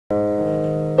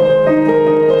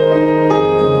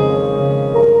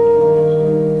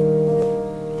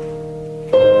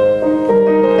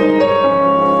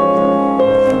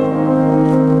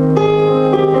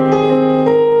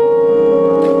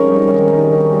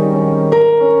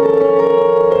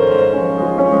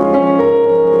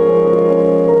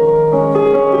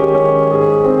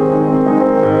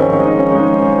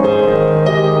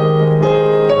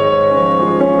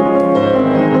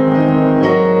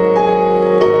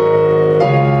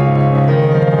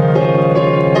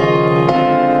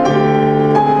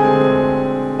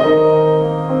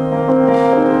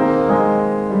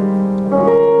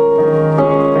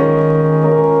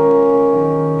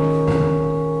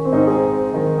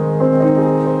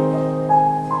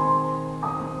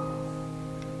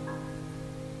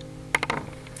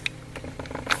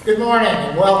morning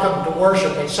and welcome to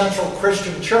worship at Central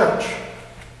Christian Church.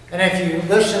 And if you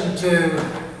listen to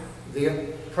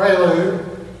the prelude,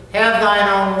 have thine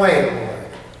own way, Lord.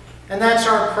 And that's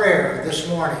our prayer this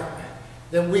morning,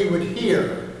 that we would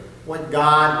hear what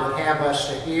God would have us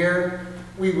to hear.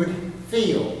 We would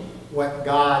feel what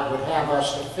God would have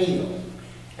us to feel.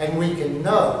 And we can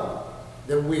know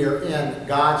that we are in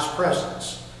God's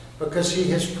presence because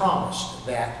He has promised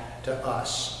that to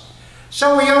us.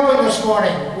 So we open this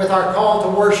morning with our call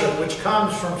to worship, which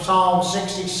comes from Psalm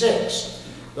 66.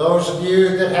 Those of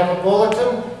you that have a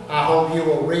bulletin, I hope you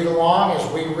will read along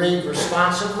as we read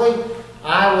responsively.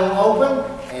 I will open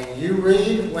and you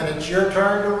read when it's your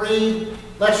turn to read.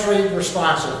 Let's read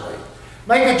responsively.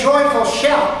 Make a joyful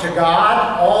shout to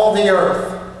God, all the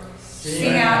earth.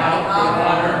 Sing out the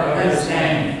honor of His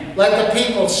name. Let the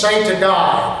people say to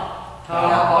God, how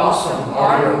awesome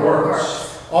are your works.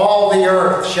 All the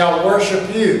earth shall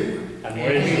worship you. And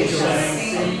we shall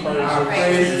sing our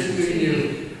praises to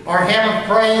you. Our hymn of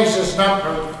praise is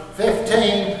number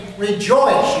 15.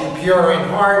 Rejoice, you pure in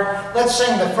heart. Let's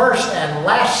sing the first and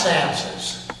last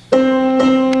stanzas.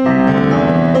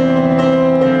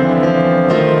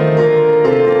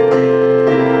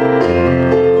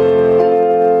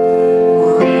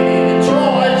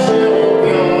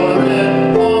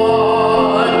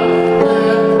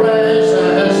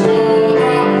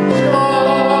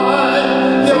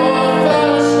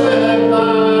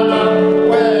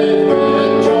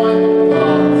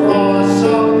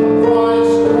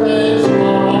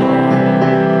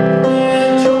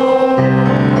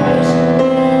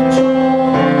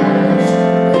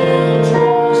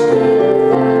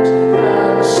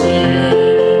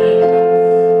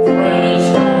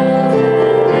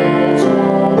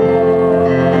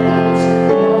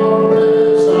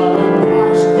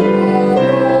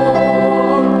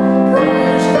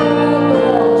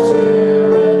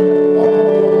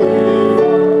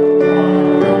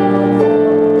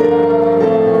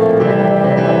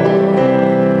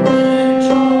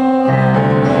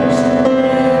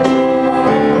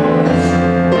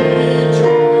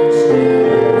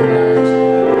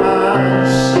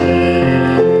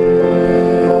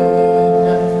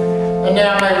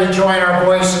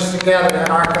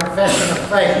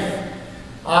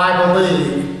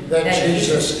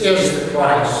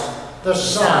 The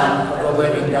Son of the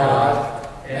living God,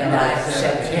 and I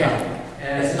accept Him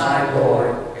as my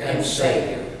Lord and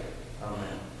Savior.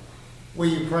 Amen. Will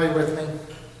you pray with me?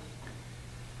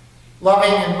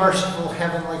 Loving and merciful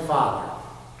Heavenly Father,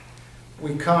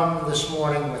 we come this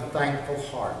morning with thankful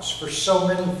hearts for so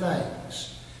many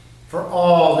things, for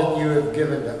all that you have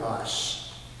given to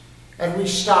us. And we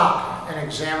stop and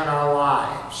examine our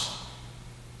lives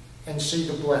and see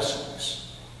the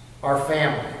blessings, our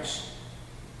families,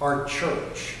 our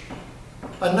church,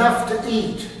 enough to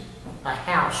eat, a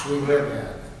house we live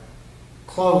in,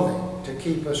 clothing to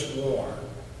keep us warm.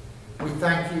 We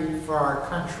thank you for our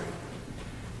country.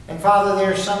 And Father,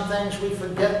 there are some things we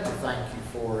forget to thank you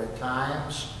for at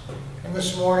times. And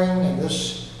this morning, in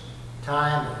this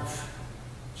time of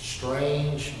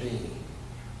strange being,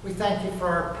 we thank you for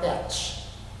our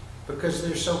pets because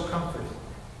they're so comforting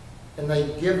and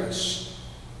they give us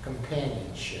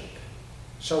companionship.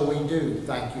 So we do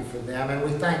thank you for them, and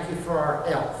we thank you for our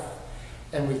health,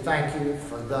 and we thank you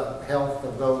for the health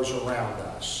of those around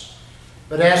us.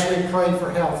 But as we pray for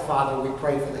health, Father, we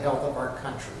pray for the health of our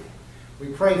country. We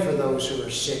pray for those who are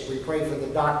sick. We pray for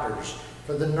the doctors,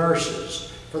 for the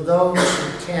nurses, for those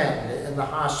who tend in the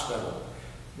hospital.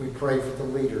 We pray for the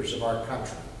leaders of our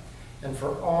country, and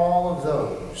for all of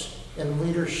those in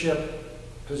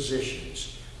leadership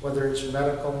positions, whether it's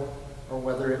medical or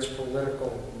whether it's political,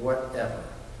 whatever.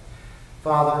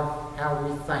 Father, how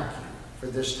we thank you for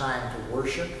this time to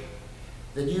worship,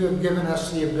 that you have given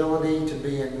us the ability to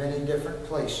be in many different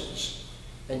places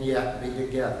and yet be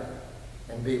together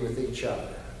and be with each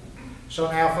other.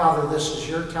 So now, Father, this is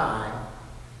your time.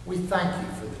 We thank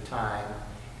you for the time,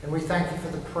 and we thank you for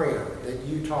the prayer that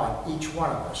you taught each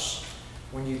one of us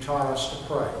when you taught us to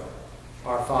pray.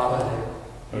 Our Father,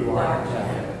 who art in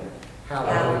heaven,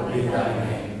 hallowed be thy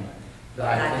name.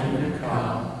 Thy kingdom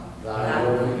come, thy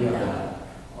will be done,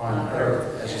 on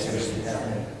earth as it is in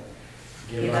heaven.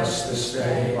 Give us this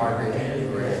day our daily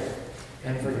bread,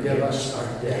 and forgive us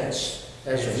our debts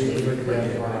as we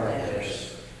forgive our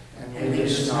debtors. And lead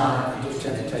us not into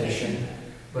temptation,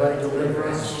 but deliver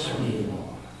us from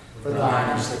evil. For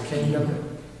thine is the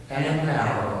kingdom, and the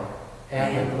power,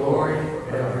 and the glory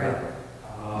forever.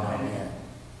 Amen.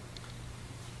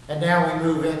 And now we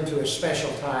move into a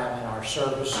special time in our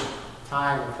service,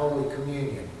 time of Holy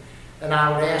Communion. And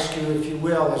I would ask you, if you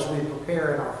will, as we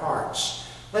prepare in our hearts,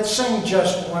 Let's sing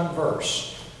just one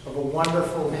verse of a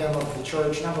wonderful hymn of the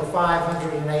church, number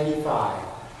 585,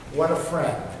 What a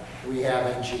Friend We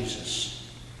Have in Jesus.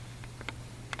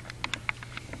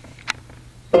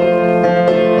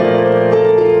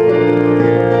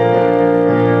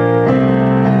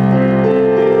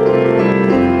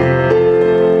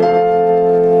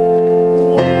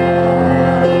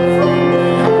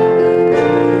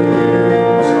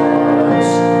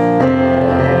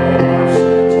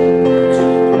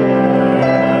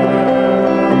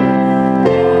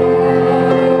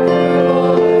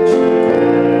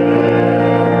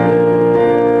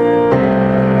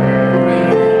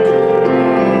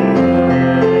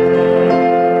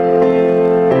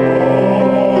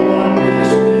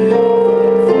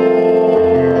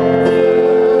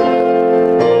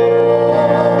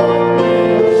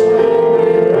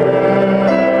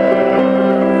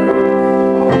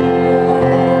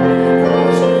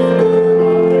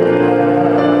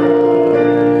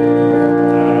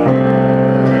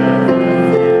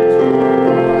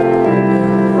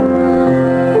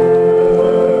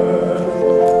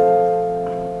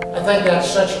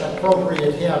 Such an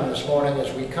appropriate hymn this morning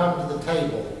as we come to the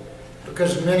table,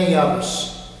 because many of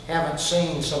us haven't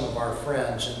seen some of our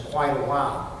friends in quite a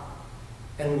while,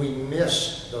 and we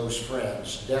miss those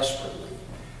friends desperately.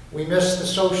 We miss the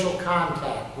social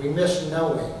contact. We miss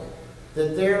knowing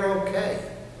that they're okay.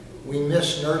 We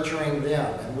miss nurturing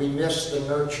them, and we miss the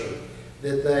nurture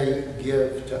that they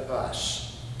give to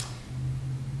us.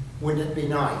 Wouldn't it be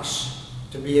nice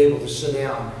to be able to sit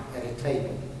down at a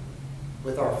table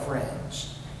with our friends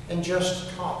and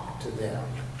just talk to them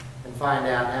and find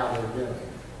out how they're doing?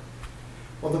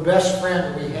 Well, the best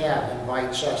friend we have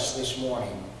invites us this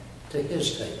morning to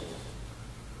his table,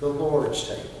 the Lord's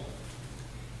table.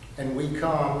 And we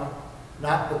come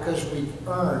not because we've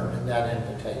earned that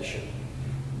invitation,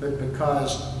 but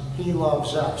because he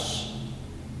loves us,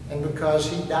 and because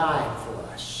he died for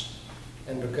us,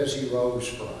 and because he rose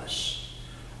for us.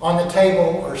 On the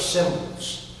table are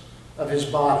symbols of his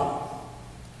body,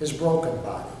 his broken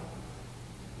body,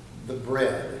 the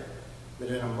bread that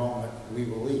in a moment we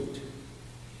will eat,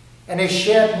 and his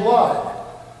shed blood,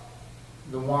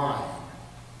 the wine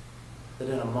that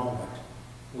in a moment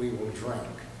we will drink.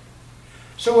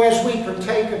 So as we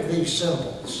partake of these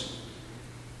symbols,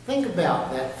 think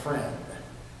about that friend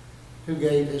who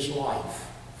gave his life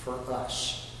for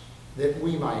us, that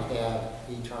we might have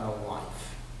eternal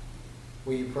life.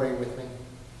 Will you pray with me?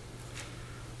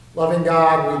 Loving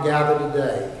God, we gather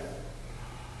today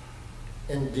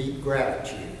in deep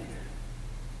gratitude,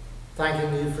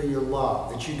 thanking you for your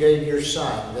love, that you gave your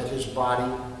Son, that his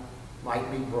body might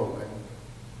be broken.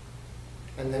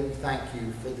 And then thank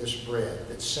you for this bread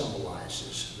that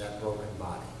symbolizes that broken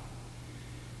body.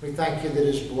 We thank you that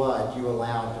his blood you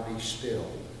allowed to be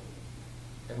spilled.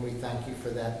 And we thank you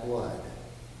for that blood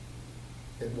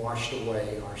that washed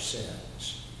away our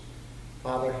sins.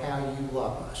 Father, how you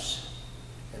love us.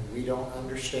 And we don't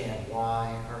understand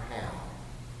why or how,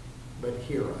 but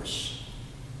hear us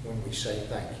when we say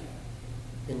thank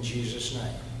you. In Jesus'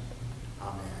 name,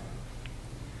 amen.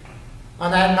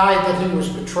 On that night that he was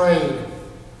betrayed,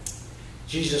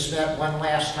 Jesus met one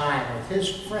last time with his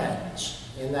friends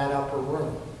in that upper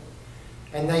room,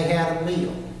 and they had a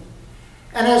meal.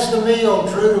 And as the meal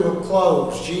drew to a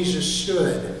close, Jesus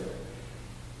stood,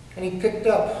 and he picked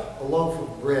up a loaf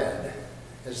of bread.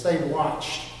 As they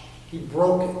watched, he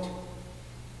broke it,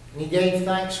 and he gave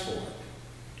thanks for it,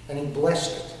 and he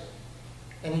blessed it,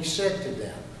 and he said to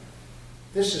them,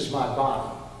 "This is my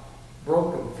body,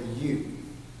 broken for you,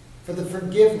 for the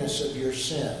forgiveness of your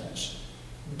sins.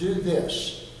 Do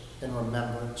this in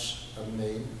remembrance of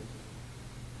me."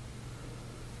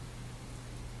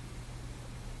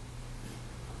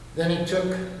 Then he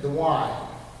took the wine,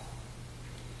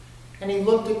 and he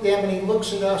looked at them, and he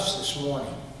looks at us this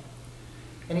morning,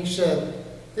 and he said,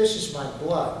 "This is my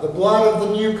blood, the blood of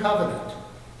the new covenant,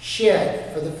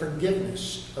 shed for the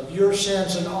forgiveness of your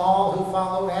sins and all who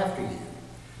follow after you.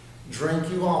 Drink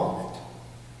you all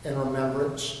of it in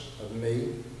remembrance of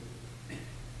me."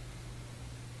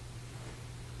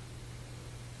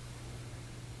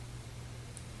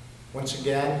 Once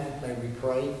again, may we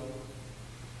pray.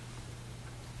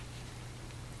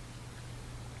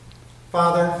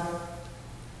 Father,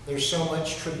 there's so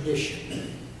much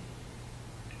tradition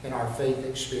in our faith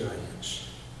experience.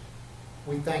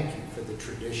 We thank you for the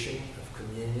tradition of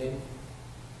communion,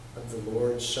 of the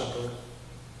Lord's Supper,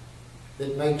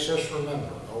 that makes us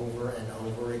remember over and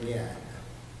over again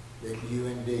that you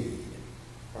indeed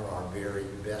are our very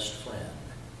best friend.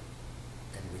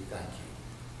 And we thank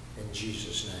you. In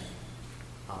Jesus' name,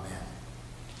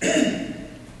 amen.